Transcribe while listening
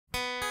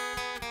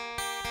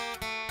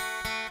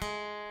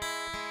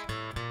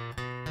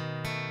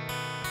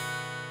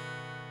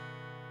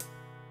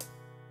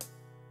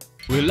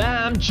Well,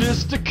 I'm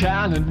just a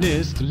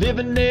colonist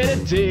living in a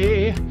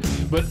day,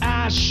 but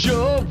I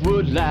sure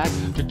would like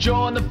to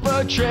join the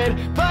fur trade,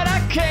 but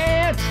I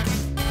can't.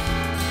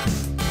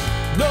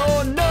 No,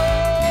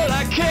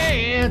 I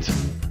can't.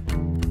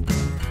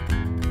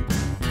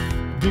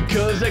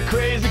 Because that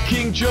crazy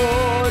King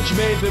George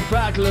made the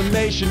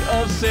proclamation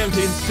of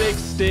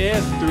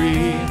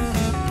 1763.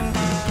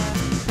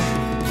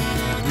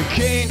 We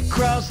can't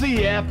cross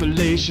the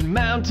Appalachian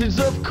Mountains,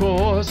 of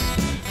course,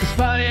 cause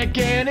Pontiac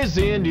and his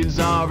Indians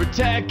are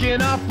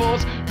attacking our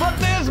force. But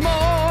there's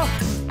more.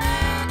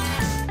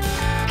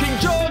 King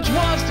George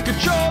wants to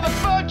control the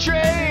fur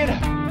trade,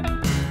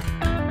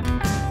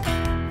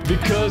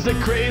 because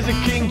that crazy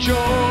King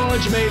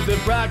George made the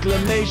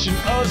proclamation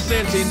of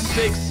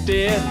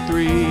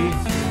 1763.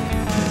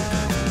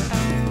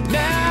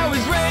 Now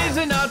he's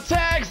raising our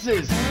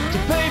taxes to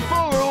pay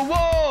for a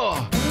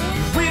war.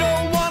 We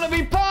don't want to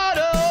be part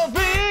of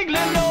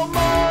England no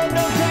more.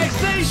 No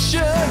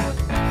taxation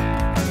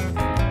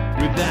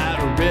without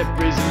a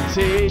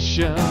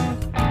representation.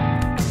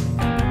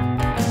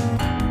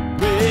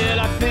 Well,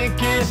 I think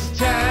it's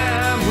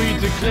time we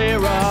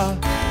declare our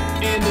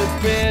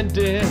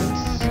independence.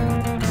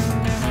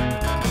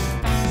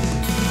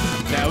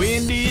 Now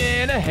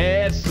Indiana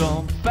had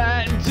some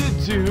fighting to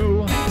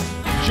do.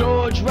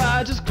 George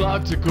Rogers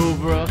Clark took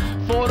over a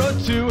fort or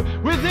two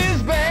with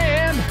his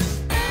band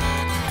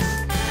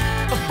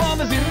of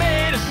farmers. He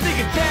made a sneak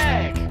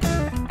attack.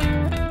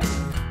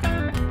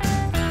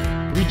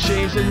 We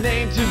changed the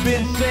name to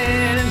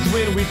Vincennes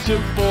when we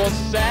took Fort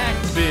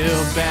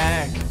Sackville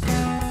back.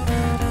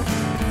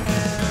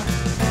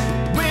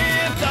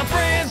 With our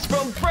friends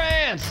from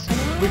France,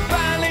 we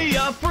finally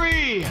are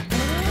free,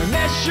 and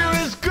that sure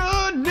is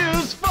good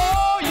news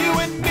for you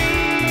and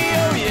me.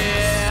 Oh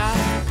yeah.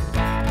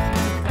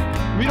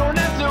 We don't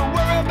have to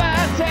worry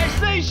about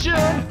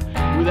taxation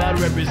without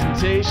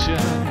representation.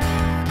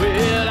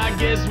 Well, I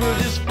guess we'll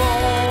just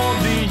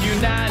form the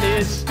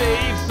United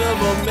States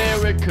of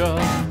America.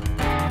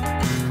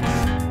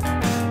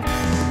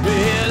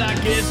 Well, I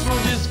guess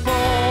we'll just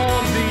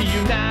form the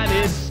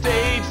United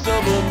States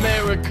of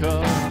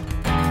America.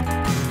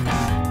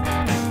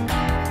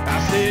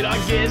 I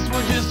guess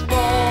we'll just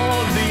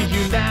form the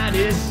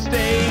United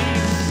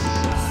States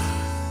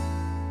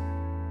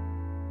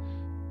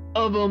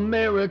of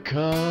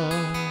America.